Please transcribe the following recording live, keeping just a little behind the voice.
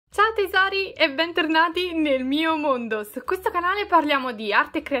Ciao tesori e bentornati nel mio mondo. Su questo canale parliamo di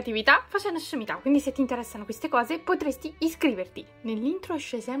arte e creatività facendo scemità, quindi se ti interessano queste cose potresti iscriverti. Nell'intro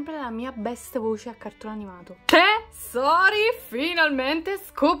esce sempre la mia best voce a cartone animato. Tesori, finalmente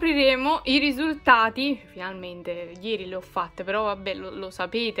scopriremo i risultati. Finalmente, ieri le ho fatte, però vabbè, lo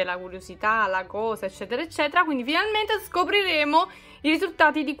sapete, la curiosità, la cosa, eccetera eccetera. Quindi finalmente scopriremo i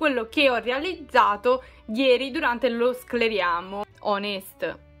risultati di quello che ho realizzato ieri durante lo scleriamo.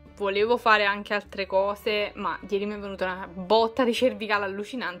 Honest, volevo fare anche altre cose, ma ieri mi è venuta una botta di cervicale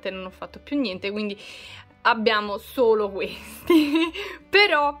allucinante e non ho fatto più niente, quindi abbiamo solo questi.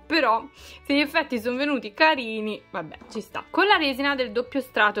 però se gli effetti sono venuti carini, vabbè, ci sta. Con la resina del doppio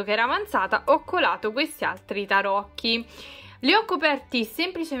strato che era avanzata ho colato questi altri tarocchi. Li ho coperti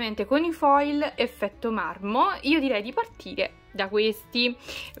semplicemente con i foil effetto marmo. Io direi di partire da questi,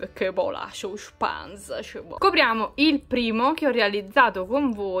 perché poi lascio spanza. Copriamo il primo che ho realizzato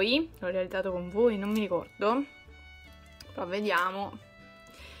con voi. L'ho realizzato con voi, non mi ricordo, però vediamo.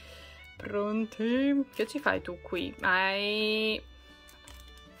 Pronti? Che ci fai tu qui? Sei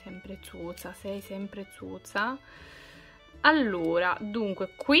sempre zuzza, sei sempre zuzza. Allora,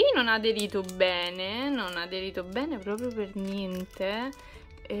 dunque, qui non ha aderito bene, non ha aderito bene proprio per niente.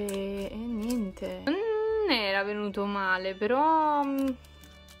 E niente, non era venuto male, però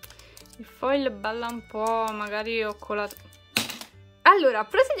il foil balla un po', magari ho colato. Allora,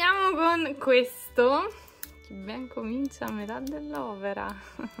 procediamo con questo, che ben comincia a metà dell'opera.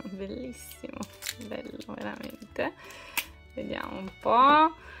 Bellissimo, bello veramente. Vediamo un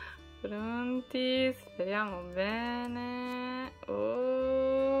po'. Pronti, speriamo bene.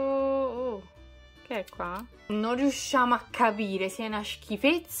 Oh, che è qua? Non riusciamo a capire se è una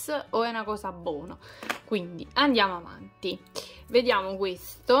schifezza o è una cosa buona, quindi andiamo avanti. Vediamo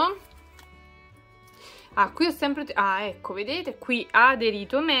questo. Ah, qui ho sempre... Ah, ecco, vedete? Qui ha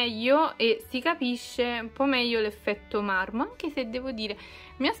aderito meglio e si capisce un po' meglio l'effetto marmo, anche se devo dire,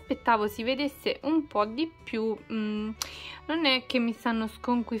 mi aspettavo si vedesse un po' di più. Non è che mi stanno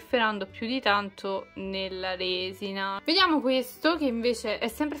sconquifferando più di tanto nella resina. Vediamo questo, che invece è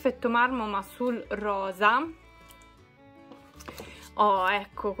sempre effetto marmo, ma sul rosa. Oh,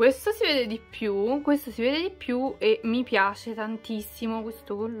 ecco, questo si vede di più, questo si vede di più e mi piace tantissimo.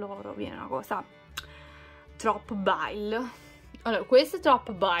 Questo con l'oro viene una cosa troppo belle. Allora, questo è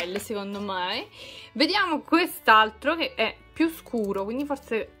troppo belle secondo me. Vediamo quest'altro che è più scuro, quindi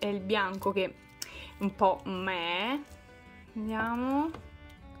forse è il bianco che un po' me. Vediamo.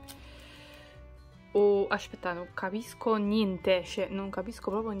 Oh, aspetta, non capisco niente, cioè non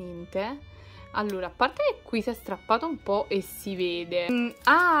capisco proprio niente. Allora, a parte che qui si è strappato un po' e si vede.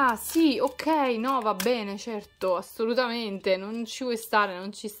 Ah, sì, ok, no, va bene, certo, assolutamente, non ci vuoi stare,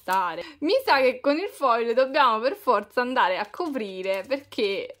 non ci stare. Mi sa che con il foil dobbiamo per forza andare a coprire,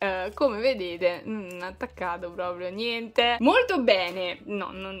 perché, come vedete, non ha attaccato proprio niente. Molto bene,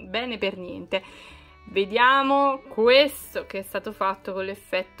 no, non bene per niente. Vediamo questo che è stato fatto con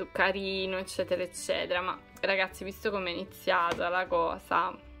l'effetto carino, eccetera, eccetera. Ma, ragazzi, visto come è iniziata la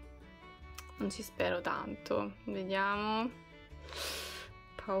cosa... non ci spero tanto. Vediamo.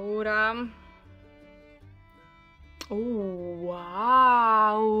 Paura. Wow.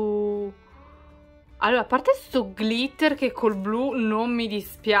 Allora, a parte sto glitter che col blu non mi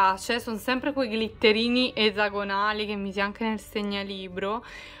dispiace, sono sempre quei glitterini esagonali che misi anche nel segnalibro,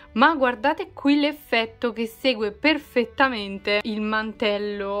 ma guardate qui l'effetto che segue perfettamente il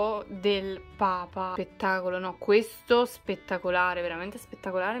mantello del Papa. Spettacolo, no, questo spettacolare, veramente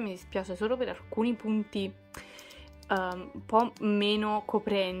spettacolare. Mi dispiace solo per alcuni punti un po' meno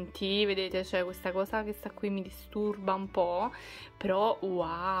coprenti, vedete, cioè questa cosa che sta qui mi disturba un po', però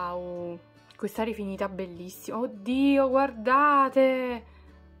wow, questa rifinita bellissima. Oddio, guardate,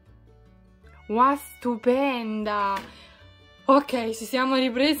 wow, stupenda. Ok, ci siamo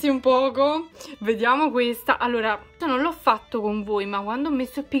ripresi un poco. Vediamo questa. Allora, non l'ho fatto con voi, ma quando ho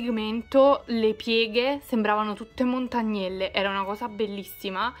messo il pigmento le pieghe sembravano tutte montagnelle. Era una cosa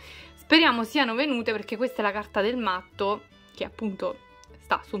bellissima. Speriamo siano venute, perché questa è la carta del matto, che appunto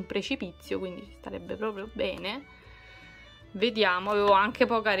sta su un precipizio, quindi ci starebbe proprio bene. Vediamo, avevo anche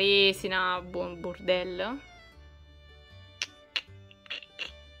poca resina, buon bordello.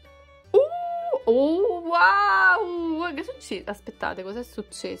 Oh, wow! Che succede? Aspettate, cos'è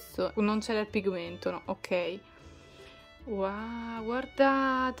successo? Non c'era il pigmento, no? Ok. Wow,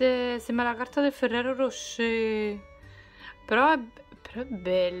 guardate, sembra la carta del Ferrero Rocher. Però è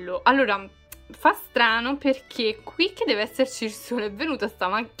bello. Allora, fa strano perché qui che deve esserci il sole è venuta sta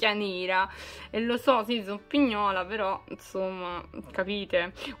macchia nera. E lo so, sì, sono pignola, però insomma,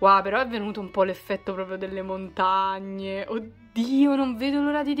 capite? Wow, però è venuto un po' l'effetto proprio delle montagne. Oddio, non vedo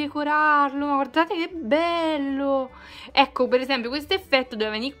l'ora di decorarlo, ma guardate che bello! Ecco, per esempio, questo effetto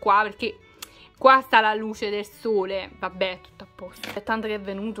deve venire qua perché qua sta la luce del sole. Vabbè, tutto a posto. È tanto che è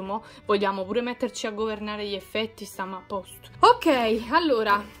venuto, mo vogliamo pure metterci a governare gli effetti, stiamo a posto. Ok,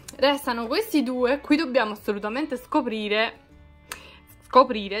 allora, restano questi due. Qui dobbiamo assolutamente scoprire,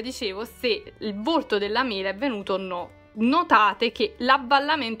 dicevo, se il volto della mela è venuto o no. Notate che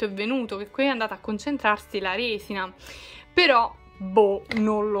l'avvallamento è venuto, che qui è andata a concentrarsi la resina. Però, boh,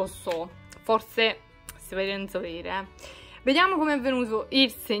 non lo so. Forse si vede in sapere. Vediamo come è venuto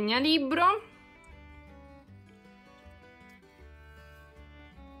il segnalibro.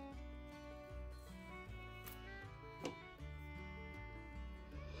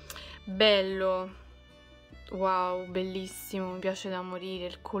 Bello, wow, bellissimo, mi piace da morire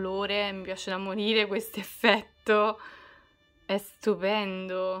il colore, mi piace da morire questo effetto, è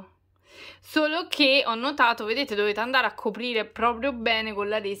stupendo. Solo che ho notato, vedete, dovete andare a coprire proprio bene con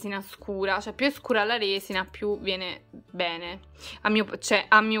la resina scura, cioè più è scura la resina più viene bene, a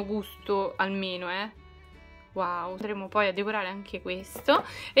mio gusto almeno, Wow, andremo poi a decorare anche questo.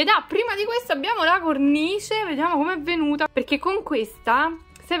 Ed prima di questo abbiamo la cornice, vediamo com'è venuta, perché con questa,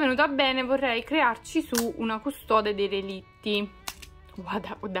 se è venuta bene, vorrei crearci su una custode dei relitti.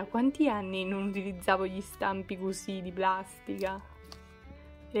 Guarda, da quanti anni non utilizzavo gli stampi così di plastica?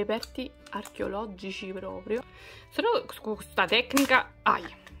 Reperti archeologici proprio. Solo con questa tecnica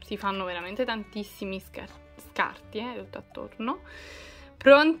si fanno veramente tantissimi scarti, tutto attorno.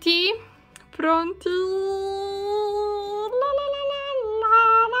 Pronti? Pronti?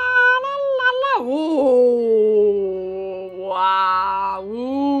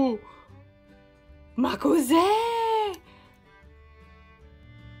 Wow! Ma cos'è?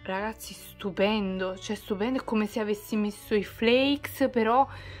 Ragazzi, stupendo, cioè stupendo, è come se avessi messo i flakes, però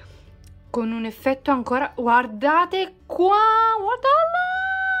con un effetto ancora... Guardate qua,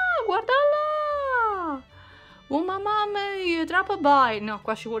 guardala, guardala! Oh mamma mia, troppo bye! No,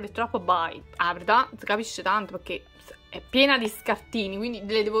 qua ci vuole troppo bye. Ah, verità, si capisce tanto perché è piena di scartini, quindi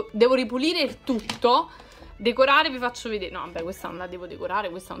devo ripulire il tutto, decorare, vi faccio vedere. No, vabbè, questa non la devo decorare,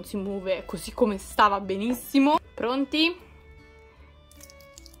 questa non si muove, così come stava benissimo. Pronti?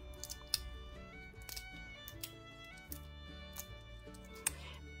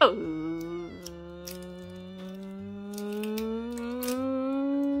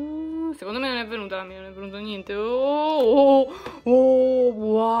 Secondo me non è venuta la mia, non è venuto niente. Oh,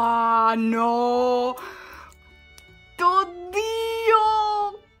 wow, no!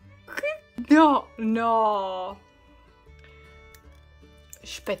 Oddio! No, no!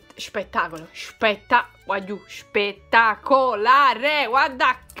 Spettacolo, spettacolare!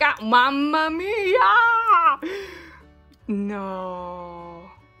 Guarda qua, mamma mia! No!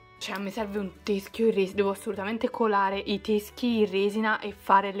 Cioè, a me serve un teschio in resina, devo assolutamente colare i teschi in resina e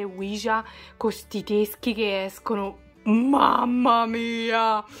fare le Ouija con sti teschi che escono. Mamma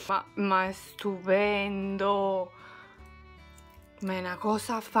mia! Ma è stupendo! Ma è una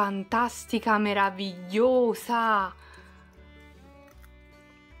cosa fantastica, meravigliosa!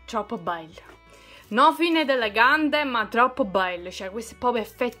 Troppo bello! No fine elegante, ma troppo bello, cioè questo è proprio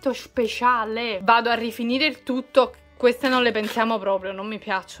effetto speciale. Vado a rifinire il tutto. Queste non le pensiamo proprio, non mi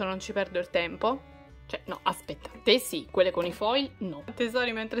piacciono, non ci perdo il tempo. Cioè, no, aspetta, te sì, quelle con i foil, no.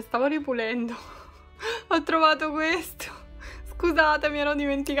 Tesori, mentre stavo ripulendo, ho trovato questo. Scusate, mi ero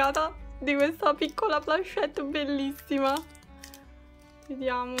dimenticata di questa piccola planchette bellissima.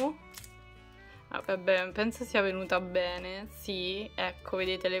 Vediamo. Vabbè, penso sia venuta bene. Sì, ecco,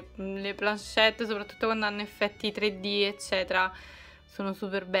 vedete, le planchette, soprattutto quando hanno effetti 3D, eccetera, sono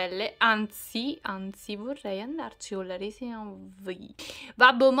super belle, anzi vorrei andarci con la resina V.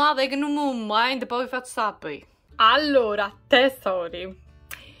 Vabbè, ma che non mi poi vi faccio sapere. Allora, tesori,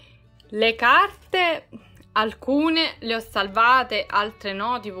 le carte, alcune le ho salvate, altre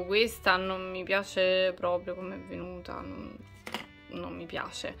no, tipo questa non mi piace proprio come è venuta, non mi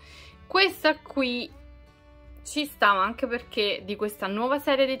piace. Questa qui ci stava anche perché di questa nuova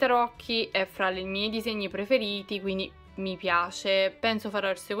serie di tarocchi è fra i miei disegni preferiti, quindi mi piace. Penso farò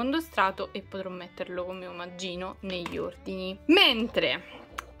il secondo strato e potrò metterlo come omaggino negli ordini. Mentre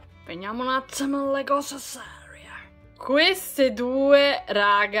veniamo un attimo alle cose serie. Queste due,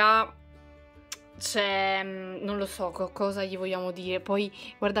 raga, cioè non lo so cosa gli vogliamo dire. Poi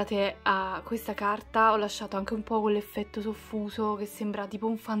guardate, a questa carta ho lasciato anche un po' quell'effetto soffuso che sembra tipo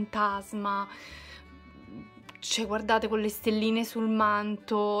un fantasma. luce, guardate, con le stelline sul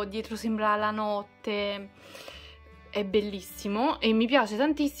manto, dietro sembra la notte. È bellissimo e mi piace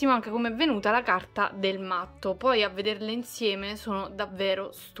tantissimo anche come è venuta la carta del matto. Poi a vederle insieme sono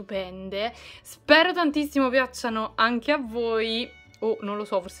davvero stupende. Spero tantissimo piacciono anche a voi, o non lo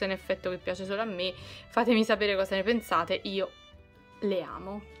so, forse è un effetto che piace solo a me. Fatemi sapere cosa ne pensate, io le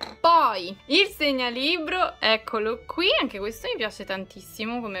amo. Poi il segnalibro, eccolo qui, anche questo mi piace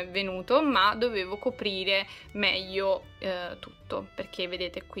tantissimo come è venuto, ma dovevo coprire meglio tutto, perché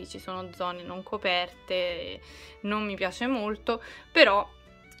vedete qui ci sono zone non coperte, non mi piace molto, però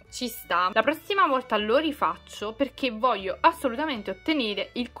ci sta. La prossima volta lo rifaccio perché voglio assolutamente ottenere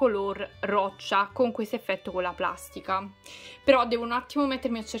il color roccia con questo effetto con la plastica, però devo un attimo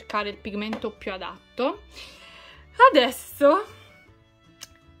mettermi a cercare il pigmento più adatto. Adesso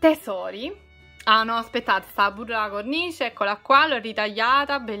TèSORI. Ah no, aspettate, stava pure la cornice, eccola qua, l'ho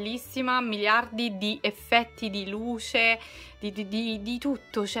ritagliata, bellissima, miliardi di effetti di luce, di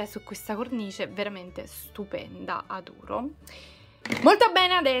tutto c'è su questa cornice, veramente stupenda, adoro. Molto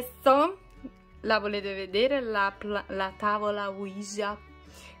bene, adesso la volete vedere la tavola Ouija?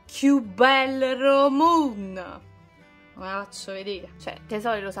 Che bel Ramon! Ve la faccio vedere. Cioè,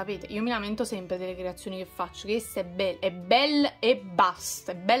 TèSORI, lo sapete, io mi lamento sempre delle creazioni che faccio, che essa è bella e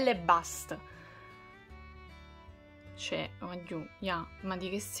basta, è bella e basta. Cioè, oddio, yeah, ma di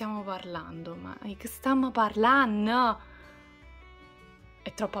che stiamo parlando? Ma di che stiamo parlando?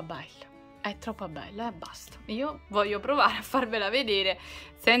 È troppo bella. È troppo bella e basta. Io voglio provare a farvela vedere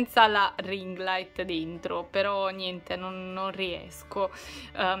senza la ring light dentro, però niente, non riesco.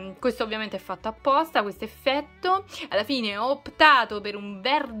 Questo ovviamente è fatto apposta, questo effetto. Alla fine ho optato per un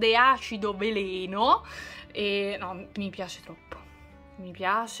verde acido veleno e no, mi piace troppo. Mi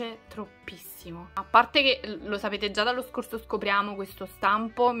piace troppissimo. A parte che, lo sapete già dallo scorso scopriamo, questo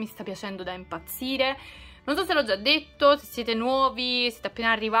stampo mi sta piacendo da impazzire. Non so se l'ho già detto, se siete nuovi, siete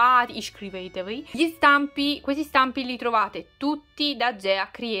appena arrivati, iscrivetevi. Questi stampi li trovate tutti da Angenia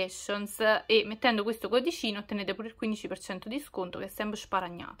Creations e mettendo questo codicino ottenete pure il 15% di sconto, che è sempre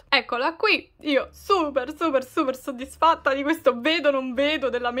sparagnato. Eccola qui, io super soddisfatta di questo vedo non vedo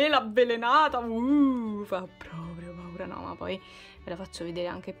della mela avvelenata. Fa proprio paura, no, ma poi ve la faccio vedere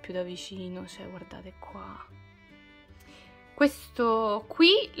anche più da vicino, cioè guardate qua. Questo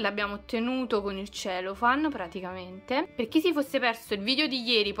qui l'abbiamo ottenuto con il cellophane praticamente. Per chi si fosse perso il video di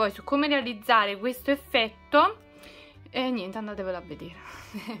ieri poi su come realizzare questo effetto, niente, andatevelo a vedere.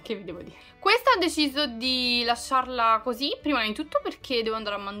 Che vi devo dire? Questa ho deciso di lasciarla così, prima di tutto perché devo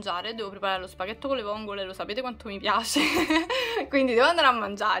andare a mangiare, devo preparare lo spaghetto con le vongole, lo sapete quanto mi piace, quindi devo andare a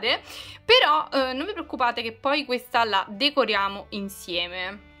mangiare. Però non vi preoccupate che poi questa la decoriamo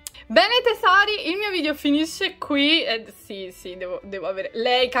insieme. Bene TèSORI, il mio video finisce qui. Sì, devo avere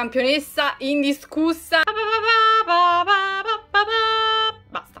lei campionessa indiscussa.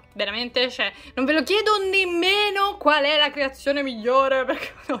 Basta, veramente, cioè, non ve lo chiedo nemmeno qual è la creazione migliore,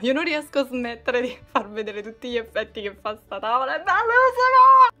 perché no, io non riesco a smettere di far vedere tutti gli effetti che fa sta tavola, è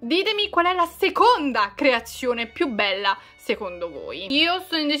bellissimo! Ditemi qual è la seconda creazione più bella secondo voi. Io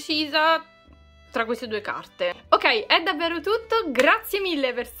sono indecisa tra queste due carte. Ok, è davvero tutto, grazie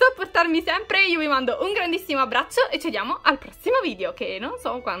mille per supportarmi sempre, io vi mando un grandissimo abbraccio e ci vediamo al prossimo video, che non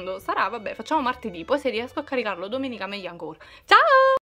so quando sarà, vabbè, facciamo martedì, poi se riesco a caricarlo domenica meglio ancora. Ciao!